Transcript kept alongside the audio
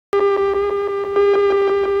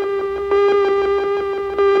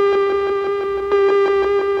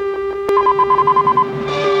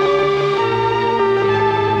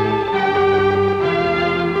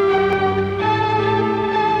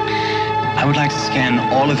like to scan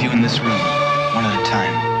all of you in this room, one at a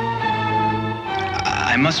time.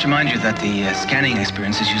 I must remind you that the scanning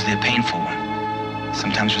experience is usually a painful one,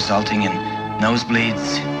 sometimes resulting in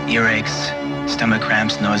nosebleeds, earaches, stomach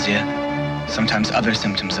cramps, nausea, sometimes other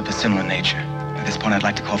symptoms of a similar nature. At this point, I'd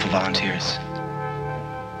like to call for volunteers.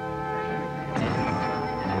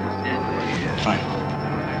 Fine.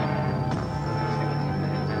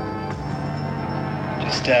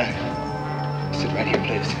 Just, sit right here,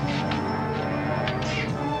 please.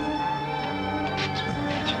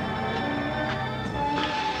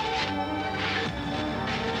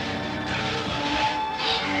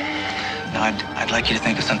 Now, I'd like you to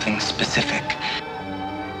think of something specific.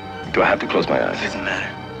 Do I have to close my eyes? It doesn't matter.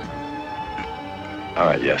 All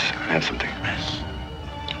right, yes, I have something.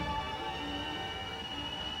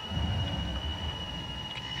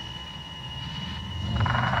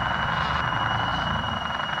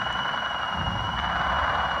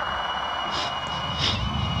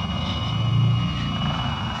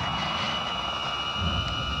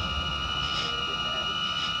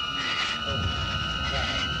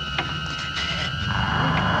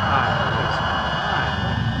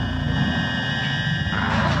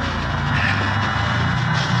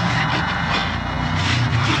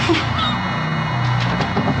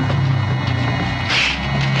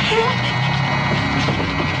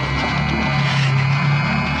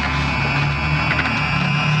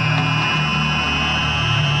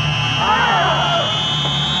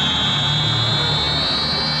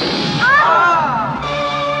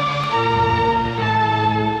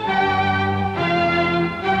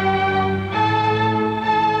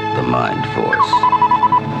 The mind force.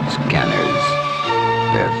 Scanners.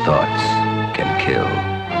 Their thoughts can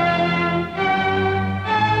kill.